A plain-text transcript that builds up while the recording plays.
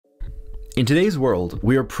In today's world,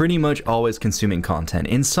 we are pretty much always consuming content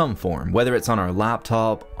in some form, whether it's on our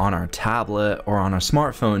laptop, on our tablet, or on our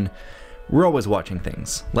smartphone. We're always watching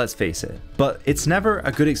things, let's face it. But it's never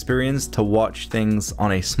a good experience to watch things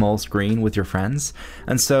on a small screen with your friends.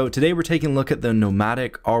 And so today we're taking a look at the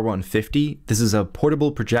Nomvdic R150. This is a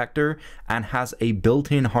portable projector and has a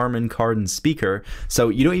built-in Harman Kardon speaker. So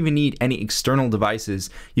you don't even need any external devices.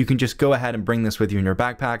 You can just go ahead and bring this with you in your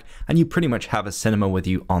backpack and you pretty much have a cinema with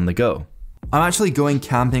you on the go. I'm actually going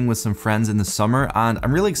camping with some friends in the summer and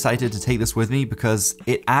I'm really excited to take this with me because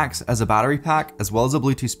it acts as a battery pack as well as a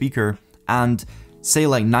Bluetooth speaker. And say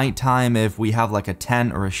like nighttime, if we have like a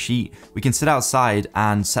tent or a sheet, we can sit outside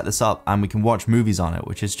and set this up and we can watch movies on it,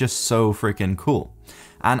 which is just so freaking cool.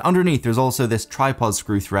 And underneath there's also this tripod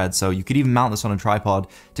screw thread, so you could even mount this on a tripod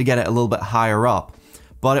to get it a little bit higher up.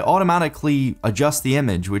 But it automatically adjusts the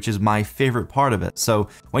image, which is my favorite part of it. So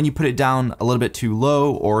when you put it down a little bit too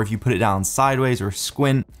low, or if you put it down sideways or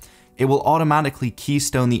squint, it will automatically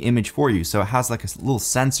keystone the image for you. So it has like a little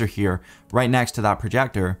sensor here right next to that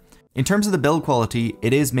projector. In terms of the build quality,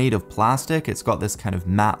 it is made of plastic. It's got this kind of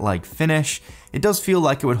matte-like finish. It does feel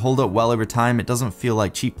like it would hold up well over time. It doesn't feel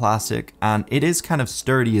like cheap plastic, and it is kind of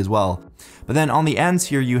sturdy as well. But then on the ends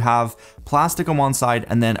here, you have plastic on one side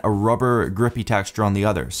and then a rubber grippy texture on the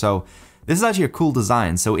other. So this is actually a cool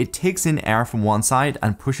design. So it takes in air from one side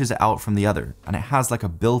and pushes it out from the other. And it has like a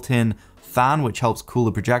built-in fan, which helps cool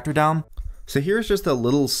the projector down. So here's just a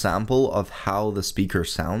little sample of how the speaker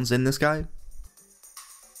sounds in this guy.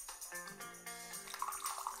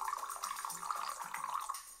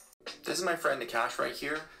 This is my friend Nakash right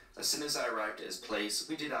here. As soon as I arrived at his place,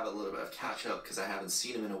 we did have a little bit of catch up because I haven't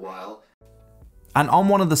seen him in a while. And on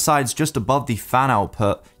one of the sides just above the fan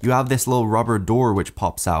output, you have this little rubber door which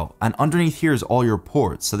pops out. And underneath here is all your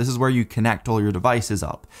ports. So this is where you connect all your devices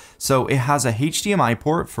up. So it has a HDMI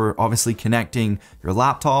port for obviously connecting your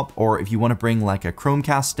laptop, or if you want to bring like a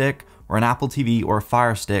Chromecast stick or an Apple TV or a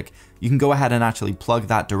Fire Stick, you can go ahead and actually plug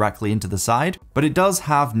that directly into the side. But it does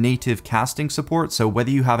have native casting support, so whether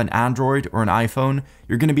you have an Android or an iPhone,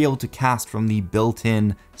 you're going to be able to cast from the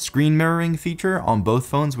built-in screen mirroring feature on both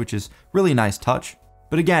phones, which is really nice touch.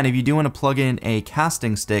 But again, if you do want to plug in a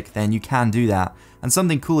casting stick, then you can do that. And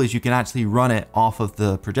something cool is you can actually run it off of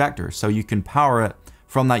the projector, so you can power it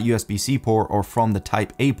from that USB-C port or from the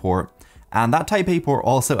Type A port. And that Type A port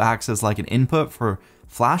also acts as like an input for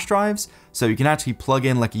flash drives, so you can actually plug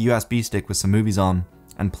in like a USB stick with some movies on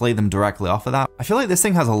and play them directly off of that. I feel like this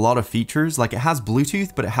thing has a lot of features. Like it has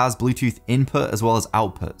Bluetooth, but it has Bluetooth input as well as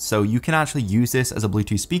output. So you can actually use this as a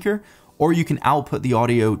Bluetooth speaker, or you can output the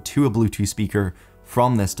audio to a Bluetooth speaker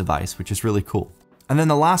from this device, which is really cool. And then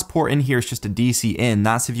the last port in here is just a DC in.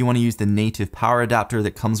 That's if you want to use the native power adapter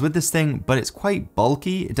that comes with this thing, but it's quite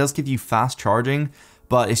bulky. It does give you fast charging,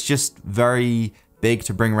 but it's just very big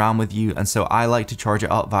to bring around with you, and so I like to charge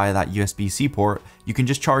it up via that USB-C port. You can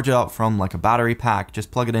just charge it up from like a battery pack,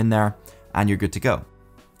 just plug it in there and you're good to go.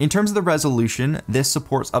 In terms of the resolution, this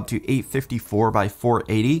supports up to 854 by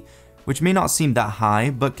 480, which may not seem that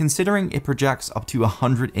high, but considering it projects up to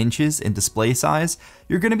 100 inches in display size,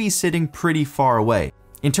 you're going to be sitting pretty far away.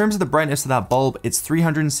 In terms of the brightness of that bulb, it's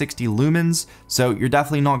 360 lumens, so you're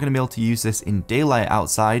definitely not going to be able to use this in daylight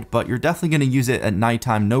outside, but you're definitely going to use it at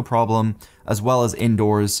nighttime, no problem, as well as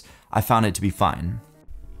indoors. I found it to be fine.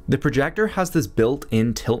 The projector has this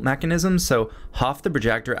built-in tilt mechanism, so half the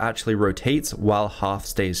projector actually rotates while half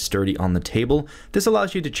stays sturdy on the table. This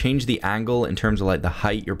allows you to change the angle in terms of like the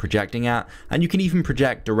height you're projecting at, and you can even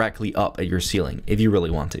project directly up at your ceiling if you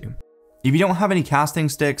really want to. If you don't have any casting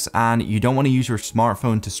sticks and you don't want to use your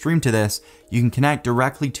smartphone to stream to this, you can connect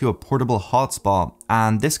directly to a portable hotspot,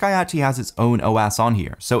 and this guy actually has its own OS on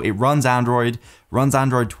here. So it runs Android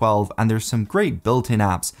 12, and there's some great built-in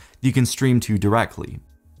apps you can stream to directly.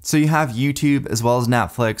 So you have YouTube as well as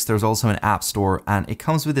Netflix, there's also an app store, and it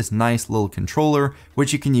comes with this nice little controller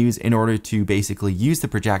which you can use in order to basically use the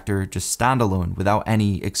projector just standalone without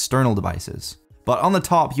any external devices. But on the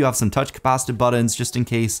top you have some touch capacitive buttons just in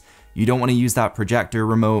case you don't want to use that projector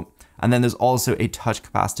remote. And then there's also a touch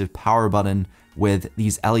capacitive power button with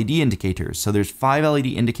these LED indicators. So there's 5 LED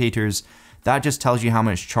indicators. That just tells you how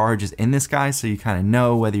much charge is in this guy, so you kind of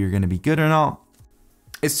know whether you're going to be good or not.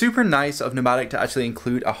 It's super nice of Nomvdic to actually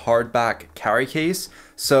include a hardback carry case.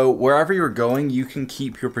 So wherever you're going, you can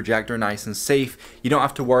keep your projector nice and safe. You don't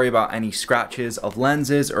have to worry about any scratches of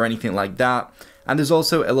lenses or anything like that. And there's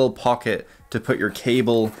also a little pocket to put your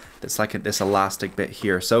cable that's like this elastic bit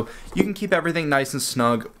here. So you can keep everything nice and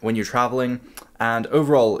snug when you're traveling. And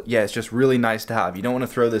overall, yeah, it's just really nice to have. You don't want to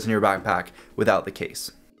throw this in your backpack without the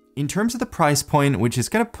case. In terms of the price point, which is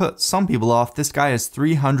going to put some people off, this guy is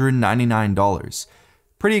 $399.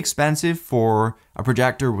 Pretty expensive for a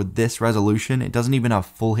projector with this resolution. It doesn't even have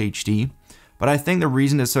full HD. But I think the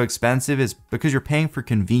reason it's so expensive is because you're paying for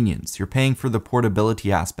convenience. You're paying for the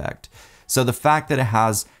portability aspect. So the fact that it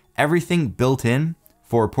has everything built in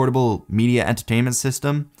for a portable media entertainment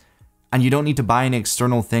system, and you don't need to buy any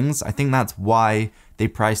external things, I think that's why they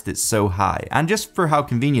priced it so high. And just for how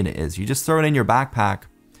convenient it is, you just throw it in your backpack.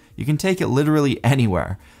 You can take it literally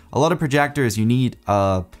anywhere. A lot of projectors, you need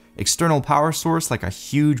a external power source, like a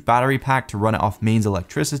huge battery pack to run it off mains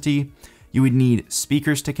electricity. You would need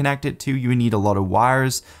speakers to connect it to. You would need a lot of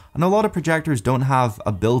wires. And a lot of projectors don't have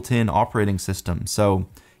a built-in operating system. So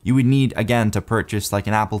you would need, again, to purchase like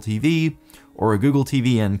an Apple TV or a Google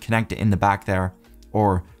TV and connect it in the back there,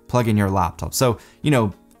 or plug in your laptop. So, you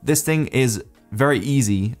know, this thing is very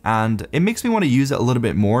easy and it makes me want to use it a little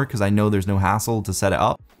bit more because I know there's no hassle to set it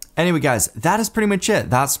up. Anyway, guys, that is pretty much it.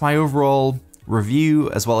 That's my overall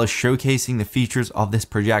review as well as showcasing the features of this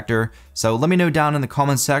projector. So let me know down in the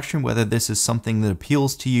comments section whether this is something that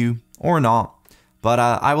appeals to you or not. But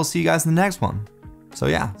I will see you guys in the next one. So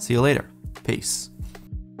yeah, see you later. Peace.